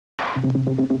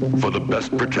For the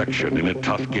best protection in a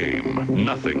tough game,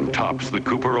 nothing tops the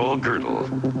Cooperall girdle,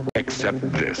 except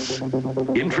this.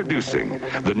 Introducing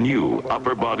the new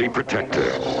upper body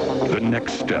protector. The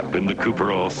next step in the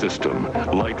Cooperall system.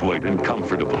 Lightweight and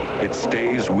comfortable. It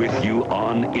stays with you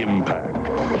on impact.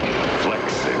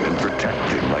 Flexing and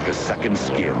protecting like a second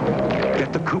skin.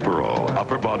 Get the Cooperall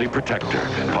upper body protector,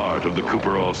 part of the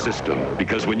Cooperall system,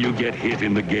 because when you get hit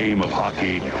in the game of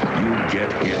hockey, you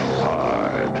get hit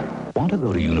hard. Want to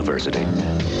go to university?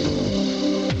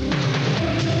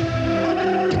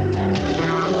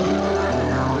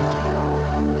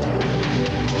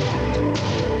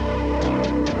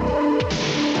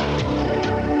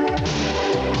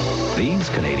 These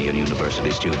Canadian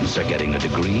university students are getting a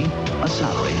degree, a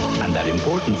salary, and that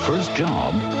important first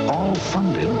job, all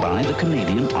funded by the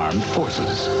Canadian Armed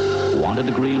Forces. Want a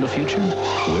degree in the future?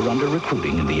 We're under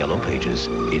recruiting in the Yellow Pages.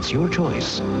 It's your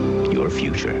choice, your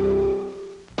future.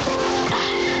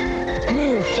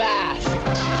 Move fast!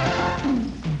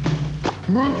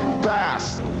 Move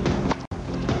fast!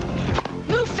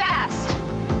 Move fast!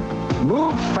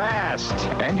 Move fast!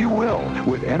 And you will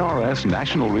with NRS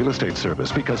National Real Estate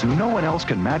Service, because no one else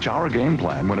can match our game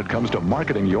plan when it comes to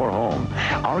marketing your home.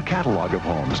 Our catalog of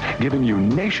homes giving you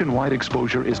nationwide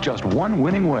exposure is just one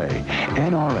winning way.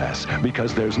 NRS,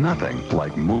 because there's nothing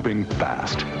like moving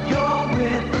fast. You're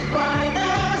with the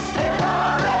finest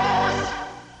NRS.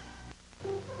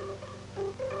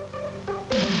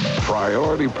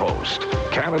 Priority Post,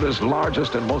 Canada's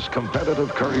largest and most competitive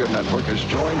courier network, has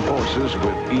joined forces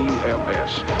with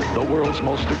EMS, the world's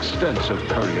most extensive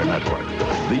courier network.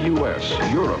 The U.S.,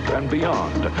 Europe, and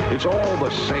beyond. It's all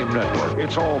the same network.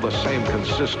 It's all the same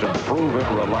consistent, proven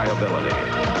reliability.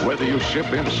 Whether you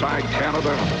ship inside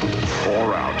Canada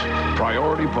or out.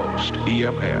 Priority Post,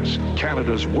 EMS,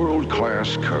 Canada's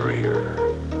world-class courier.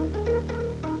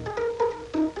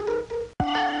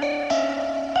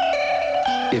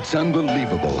 It's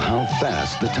unbelievable how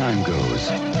fast the time goes,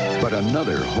 but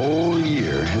another whole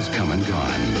year has come and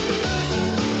gone.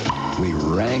 We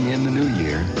rang in the new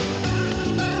year.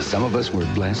 Some of us were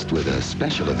blessed with a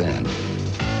special event.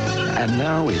 And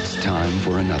now it's time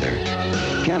for another.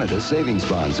 Canada's savings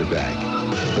bonds are back,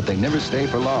 but they never stay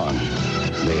for long.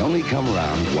 They only come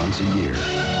around once a year.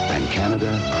 And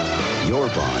Canada, your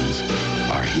bonds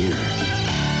are here.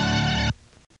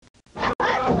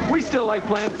 We still like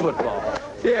playing football.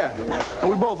 Yeah, and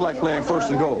we both like playing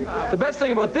first and goal. The best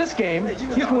thing about this game,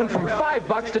 you can win from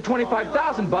 $5 to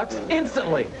 $25,000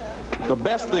 instantly. The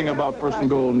best thing about first and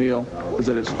goal, Neil, is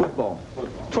that it's football.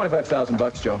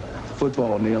 $25,000, Joe.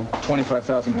 Football, Neil.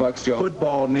 $25,000, Joe.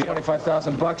 Football, Neil.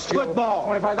 $25,000, Joe. Football.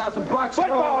 $25,000,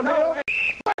 Football, Neil.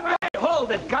 Hey,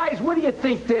 hold it, guys. What do you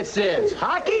think this is?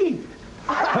 Hockey?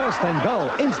 First and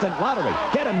goal, instant lottery.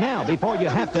 Get them now before you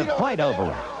have to fight over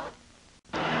it.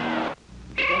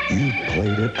 You've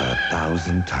played it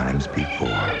 1,000 times before.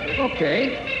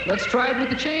 Okay, let's try it with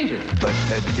the changes. But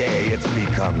today it's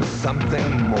become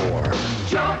something more.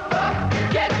 Jump up,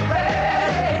 get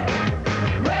ready.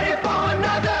 Ready for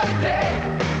another day.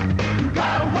 You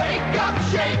gotta wake up,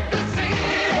 shake the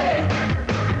city.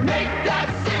 Make that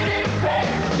city pay.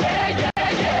 Yeah, yeah,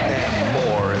 yeah. And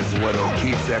more is what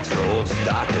O'Keefe's Extra Old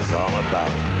Stock is all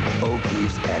about.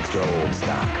 O'Keefe's Extra Old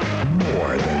Stock.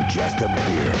 More than just a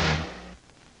beer.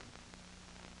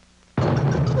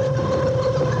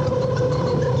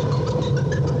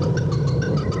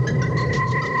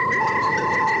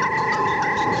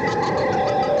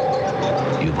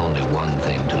 You've only one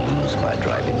thing to lose by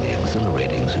driving the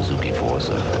exhilarating Suzuki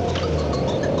Forsa.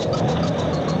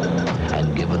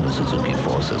 And given the Suzuki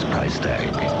Forsa's price tag,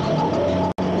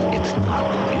 it's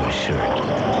not your shirt.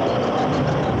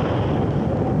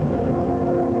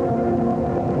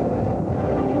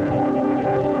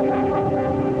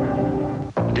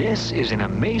 This is an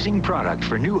amazing product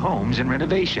for new homes and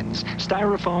renovations.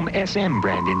 Styrofoam SM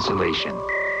brand insulation.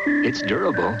 It's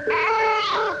durable.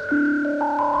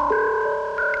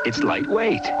 It's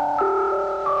lightweight.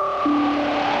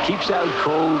 Keeps out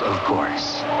cold, of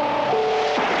course.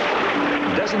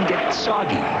 Doesn't get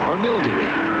soggy or mildewy.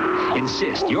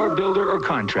 Insist your builder or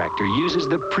contractor uses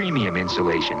the premium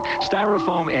insulation,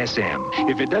 Styrofoam SM.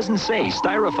 If it doesn't say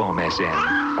Styrofoam SM,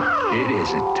 it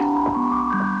isn't.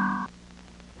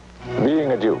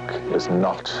 Being a duke is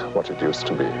not what it used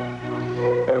to be.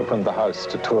 Opened the house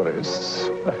to tourists.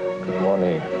 Good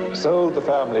morning. Sold the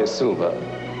family silver.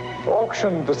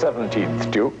 Auctioned the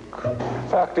 17th Duke.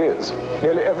 Fact is,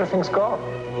 nearly everything's gone,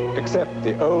 except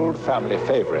the old family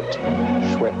favorite,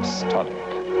 Schweppes Tonic.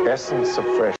 Essence of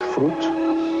fresh fruit,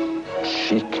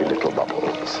 cheeky little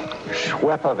bubbles.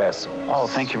 Schweppes. Oh,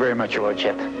 thank you very much,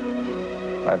 Lordship.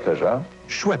 I My pleasure.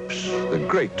 Schweppes, the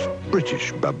great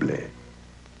British bubbly.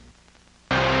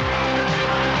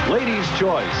 Ladies'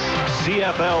 choice,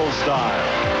 CFL style.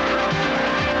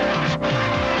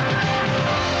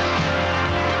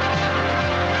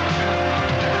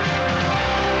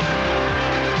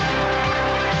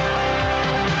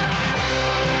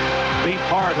 Be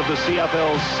part of the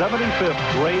CFL's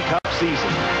 75th Grey Cup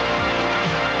season.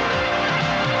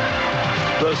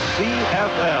 The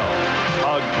CFL,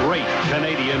 a great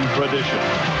Canadian tradition.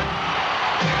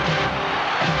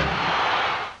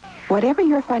 Whatever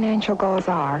your financial goals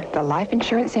are, the life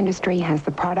insurance industry has the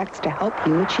products to help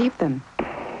you achieve them.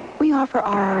 We offer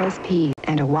RRSP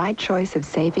and a wide choice of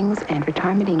savings and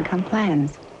retirement income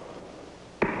plans.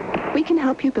 We can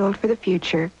help you build for the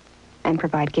future and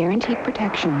provide guaranteed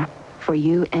protection for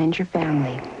you and your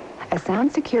family. A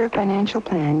sound, secure financial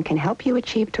plan can help you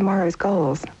achieve tomorrow's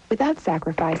goals without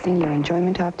sacrificing your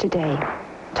enjoyment of today.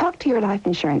 Talk to your life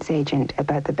insurance agent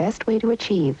about the best way to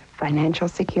achieve financial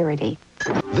security.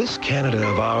 This Canada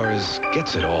of ours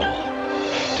gets it all.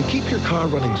 To keep your car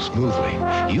running smoothly,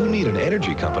 you need an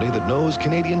energy company that knows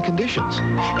Canadian conditions.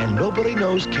 And nobody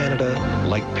knows Canada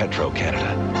like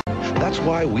Petro-Canada. That's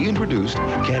why we introduced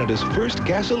Canada's first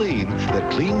gasoline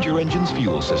that cleans your engine's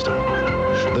fuel system.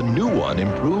 The new one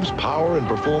improves power and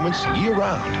performance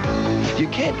year-round. You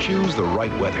can't choose the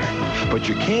right weather, but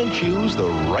you can choose the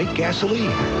right gasoline.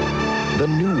 The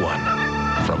new one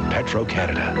from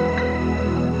Petro-Canada.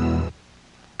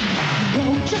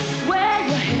 Know just where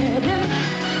you're heading.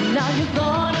 Now you're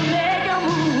gonna make a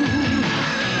move.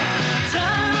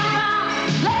 Turn around,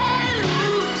 let it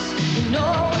loose. You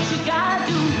know what you gotta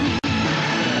do.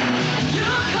 You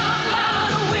come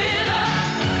out a winner.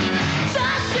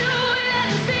 Touch you in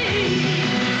the sea.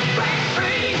 Break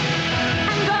free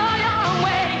and go your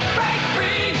way. Break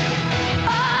free.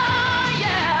 Oh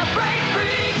yeah, break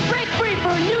free. Break free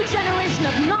for a new generation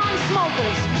of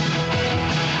non-smokers.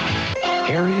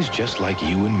 Harry's just like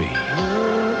you and me.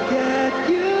 Look at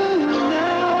you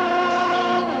now.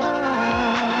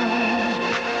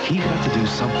 He got to do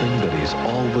something that he's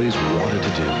always wanted to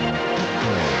do.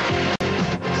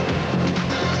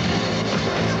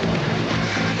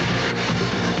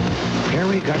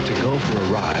 Harry got to go for a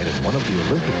ride at one of the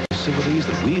Olympic facilities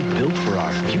that we've built for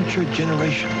our future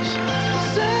generations.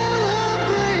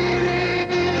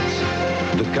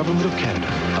 The Government of Canada,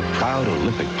 a proud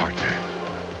Olympic partner.